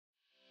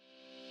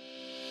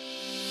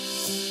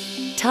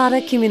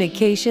Tata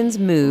Communications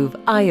Move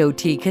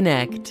IoT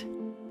Connect.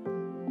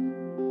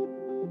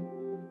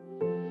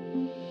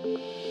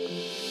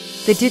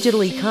 The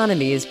digital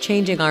economy is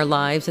changing our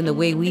lives and the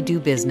way we do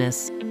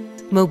business.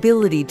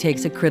 Mobility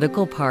takes a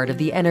critical part of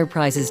the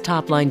enterprise's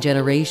top-line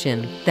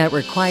generation that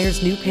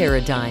requires new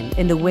paradigm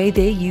in the way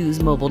they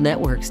use mobile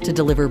networks to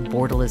deliver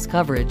borderless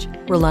coverage,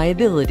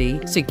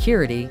 reliability,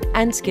 security,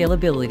 and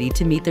scalability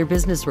to meet their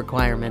business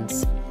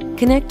requirements.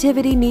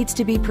 Connectivity needs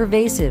to be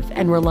pervasive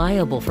and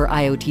reliable for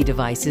IoT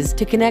devices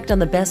to connect on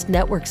the best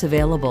networks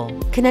available.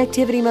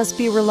 Connectivity must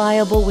be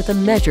reliable with a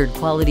measured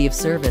quality of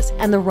service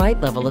and the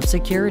right level of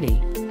security.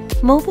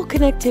 Mobile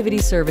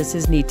connectivity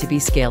services need to be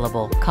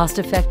scalable,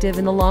 cost-effective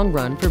in the long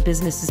run for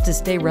businesses to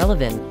stay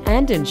relevant,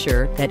 and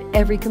ensure that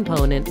every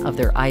component of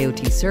their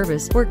IoT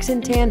service works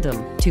in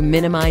tandem to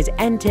minimize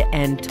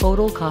end-to-end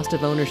total cost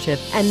of ownership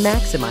and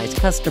maximize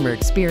customer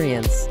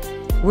experience.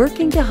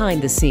 Working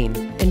behind the scene,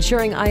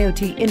 ensuring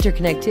IoT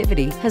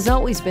interconnectivity has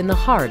always been the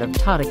heart of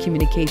Tata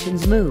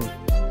Communications Move.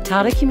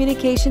 Tata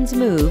Communications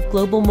Move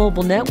Global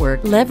Mobile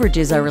Network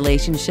leverages our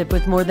relationship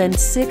with more than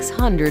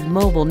 600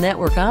 mobile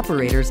network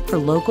operators for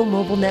local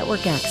mobile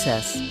network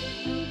access.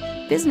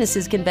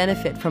 Businesses can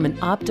benefit from an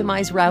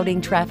optimized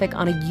routing traffic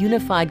on a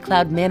unified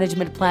cloud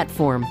management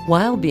platform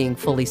while being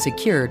fully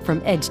secured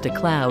from edge to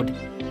cloud.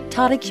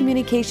 Tata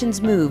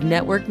Communications Move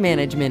Network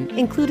Management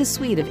include a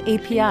suite of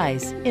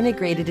APIs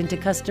integrated into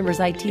customers'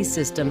 IT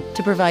system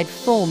to provide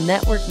full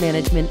network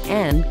management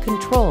and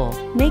control,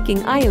 making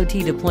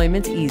IoT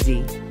deployments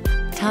easy.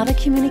 Tata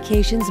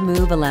Communications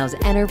Move allows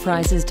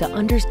enterprises to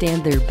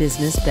understand their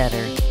business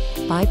better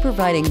by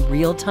providing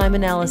real-time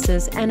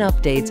analysis and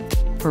updates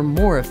for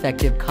more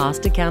effective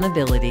cost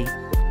accountability.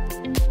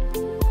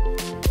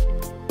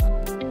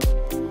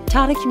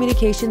 Tata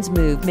Communications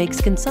Move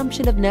makes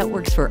consumption of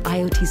networks for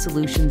IoT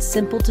solutions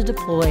simple to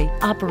deploy,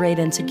 operate,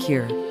 and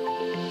secure.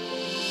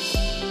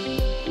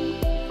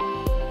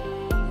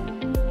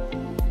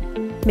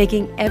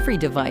 Making every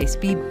device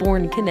be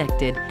born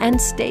connected and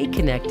stay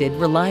connected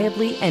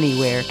reliably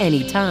anywhere,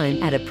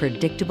 anytime at a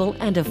predictable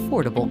and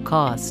affordable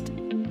cost.